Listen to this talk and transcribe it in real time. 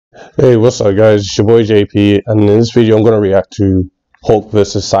Hey, what's up guys, it's your boy JP, and in this video I'm going to react to Hulk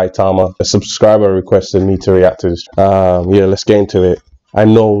versus Saitama. A subscriber requested me to react to this. Yeah, let's get into it. I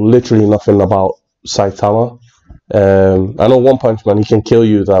know literally nothing about Saitama. I know One Punch Man, he can kill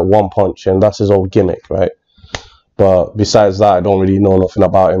you with that one punch, and that's his whole gimmick, right? But besides that, I don't really know nothing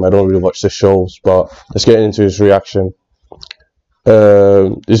about him. I don't really watch the shows, but let's get into his reaction.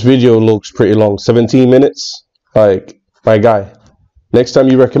 This video looks pretty long, 17 minutes. Like, my guy, next time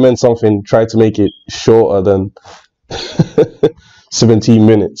you recommend something, try to make it shorter than 17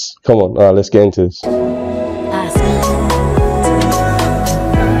 minutes. Come on, alright, let's get into this.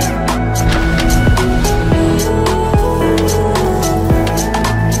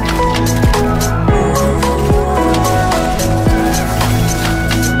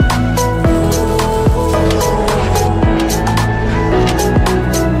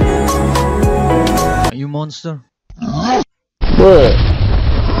 You monster. Bruh,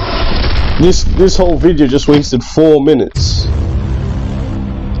 this whole video just wasted 4 minutes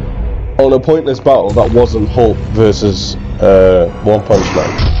on a pointless battle that wasn't Hulk versus One Punch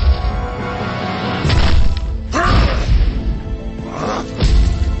Man.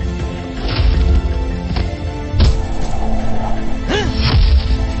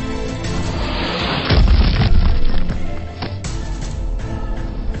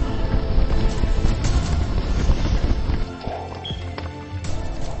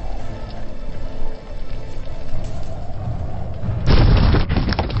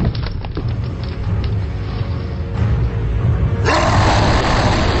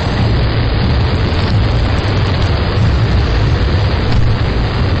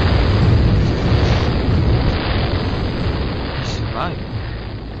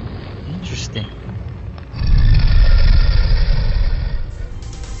 Interesting.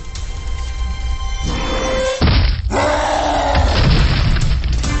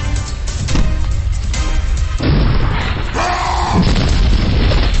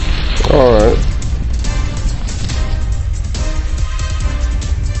 All right.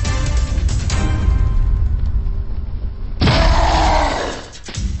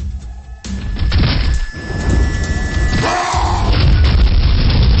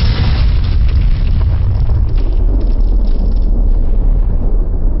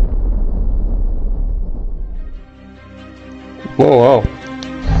 Oh wow.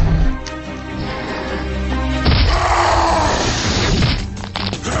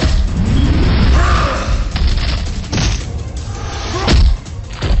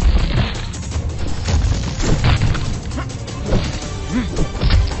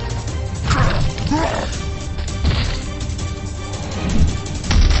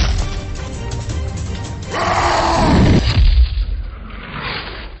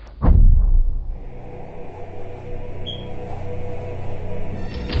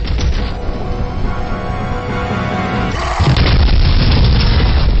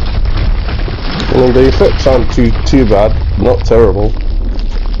 I mean, the effects aren't too bad, not terrible.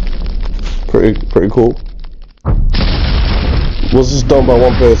 Pretty cool. Was this done by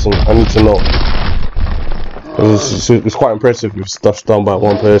one person? I need to know. It's quite impressive if stuff's done by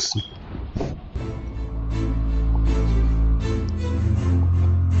one person.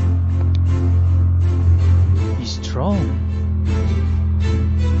 He's strong.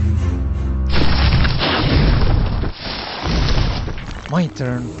 My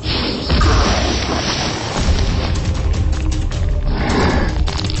turn.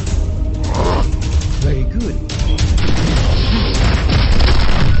 Very good.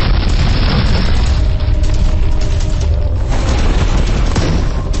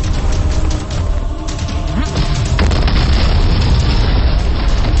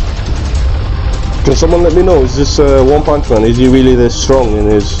 Can someone let me know? Is this One Punch Man? Is he really this strong in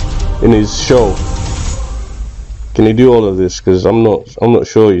his show? Can he do all of this? Because I'm not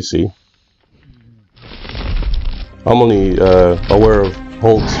sure. You see, I'm only aware of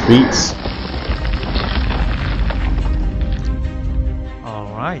Hulk's feats. All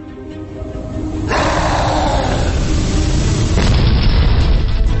right.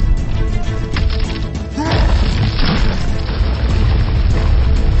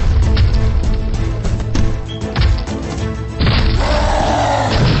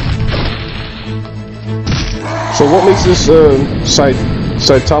 So what makes this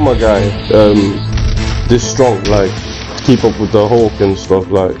Saitama guy this strong? Like, to keep up with the Hulk and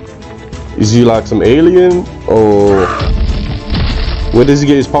stuff? Like, is he like some alien, or where does he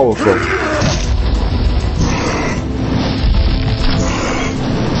get his power from?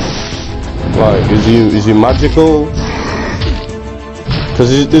 Like, is he magical?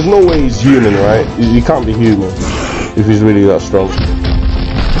 Because there's no way he's human, right? He can't be human if he's really that strong.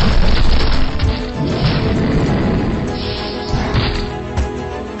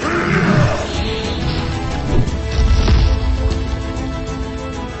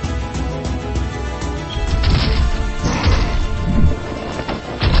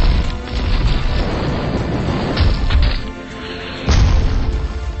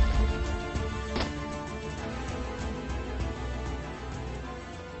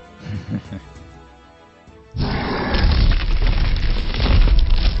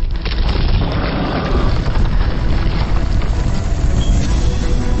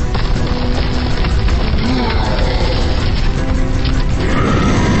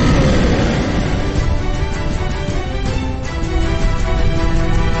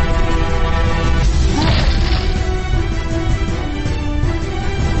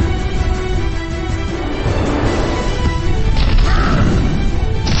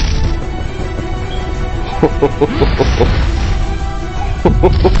 You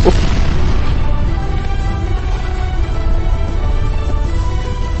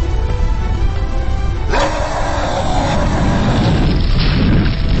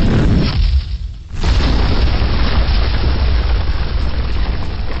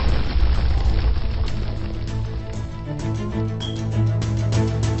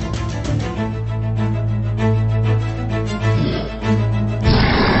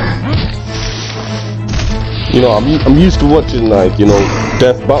know, I'm used to watching, like, you know,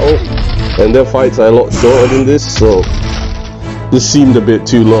 death battle, and their fights are a lot shorter than this, so this seemed a bit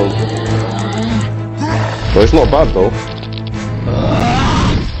too long. But it's not bad though.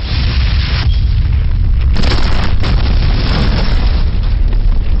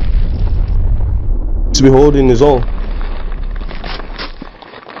 To be holding his own.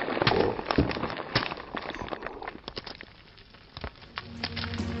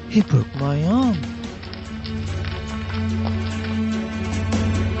 He broke my arm.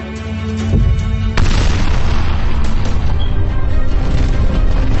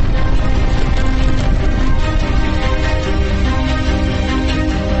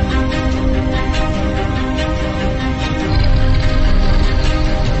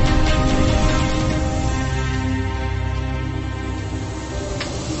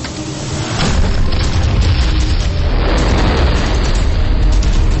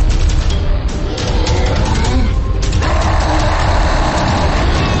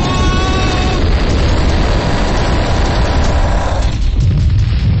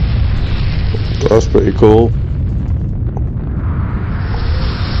 That's pretty cool.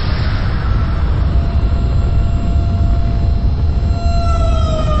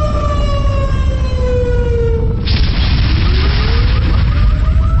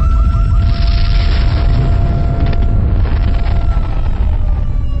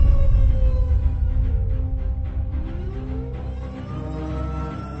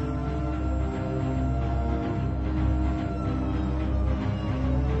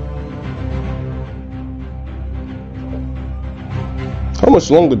 How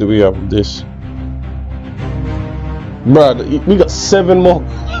much longer do we have of this? Bruh, we got 7 more.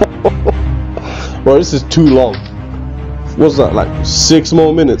 Bro, this is too long. What's that, like 6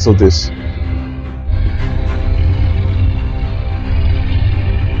 more minutes of this?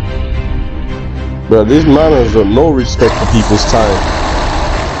 Bruh, this man has got no respect for people's time.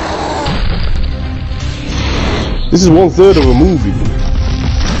 This is 1/3 of a movie.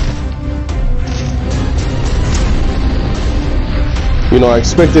 You know, I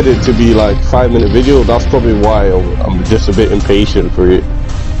expected it to be like 5-minute video. That's probably why I'm just a bit impatient for it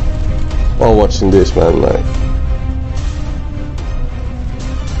while watching this, man. Like,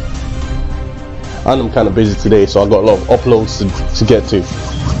 and I'm kind of busy today, so I got a lot of uploads to get to.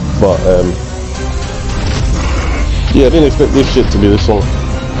 But yeah, I didn't expect this shit to be this long.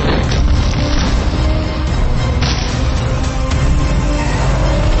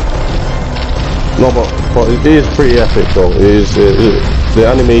 No, but it is pretty epic though. It is, the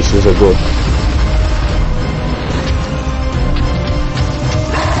animations are good.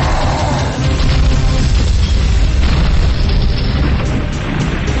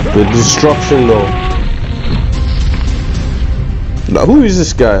 The destruction though. Now, who is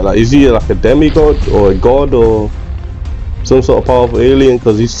this guy? Like, is he like a demigod or a god or some sort of powerful alien?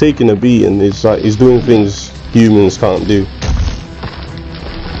 Because he's taking a beat and it's like he's doing things humans can't do.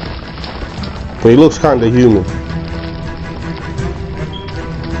 But he looks kind of human.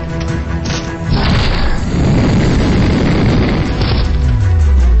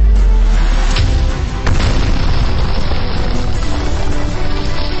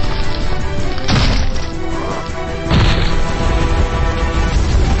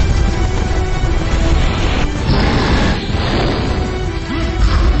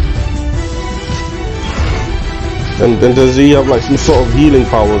 And does he have like some sort of healing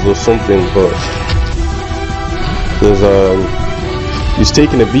powers or something? But there's he's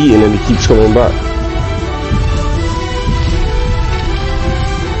taking a beating and he keeps coming back.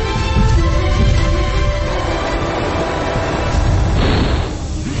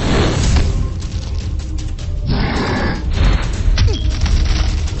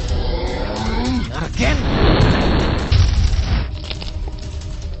 Not again.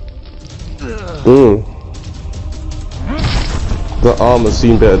 The arm has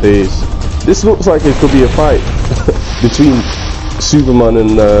seen better days. This looks like it could be a fight between Superman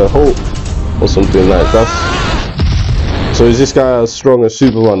and Hulk or something like that. So is this guy as strong as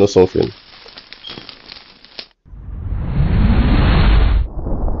Superman or something?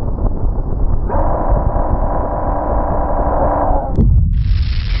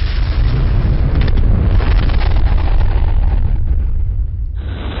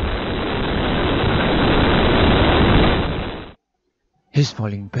 He's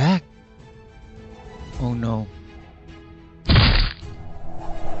falling back. Oh no.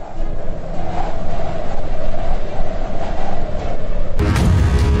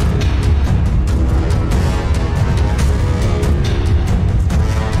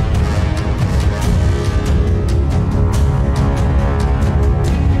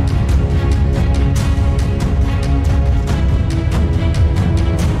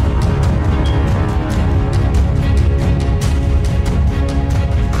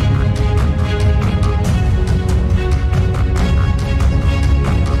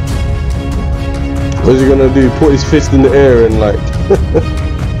 What's he gonna do? Put his fist in the air and like...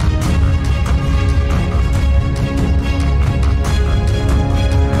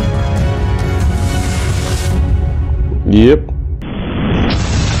 Yep.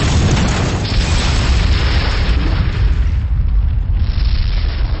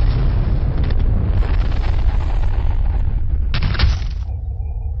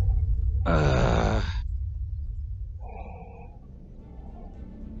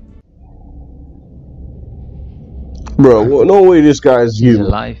 Bro, no way this guy's He's human.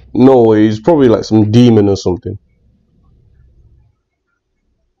 alive. No way, he's probably like some demon or something.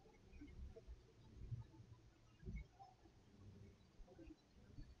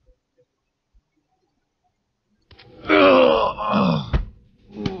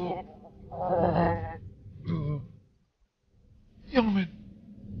 Young man,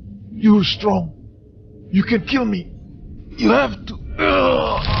 you're strong. You can kill me. You have to.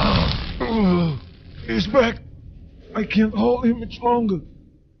 He's back. I can't hold him much longer.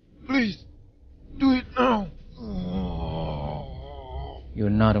 Please, do it now. You're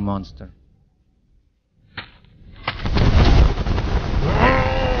not a monster.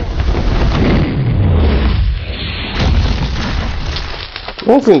 I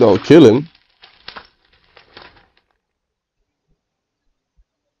don't think that'll kill him.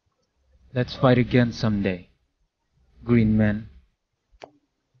 Let's fight again someday, Green Man.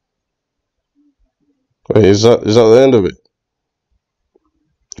 Wait, is that the end of it?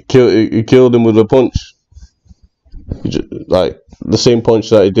 He killed him with a punch. Like the same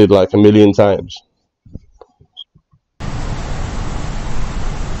punch that he did like a million times.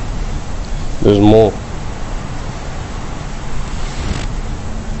 There's more.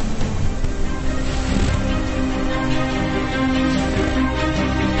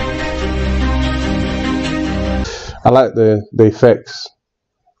 I like the effects,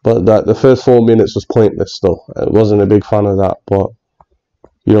 but that the first 4 minutes was pointless though. I wasn't a big fan of that, but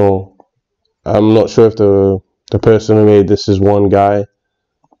you know, I'm not sure if the person who made this is one guy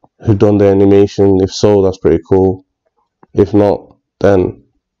who done the animation. If so, that's pretty cool. If not, then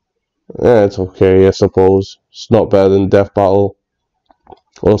yeah, it's okay, I suppose. It's not better than Death Battle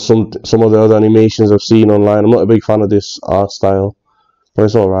or some of the other animations I've seen online. I'm not a big fan of this art style, but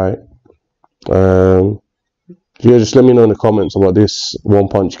it's alright. Yeah, just let me know in the comments about this One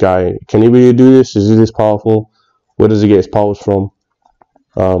Punch guy. Can he really do this? Is he this powerful? Where does he get his powers from?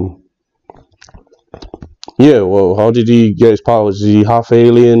 Yeah, well, how did he get his powers? Is he half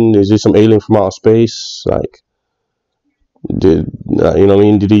alien? Is he some alien from outer space? Like, you know what I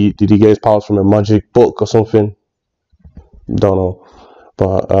mean? Did he get his powers from a magic book or something? Don't know.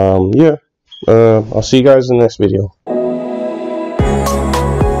 But yeah, I'll see you guys in the next video.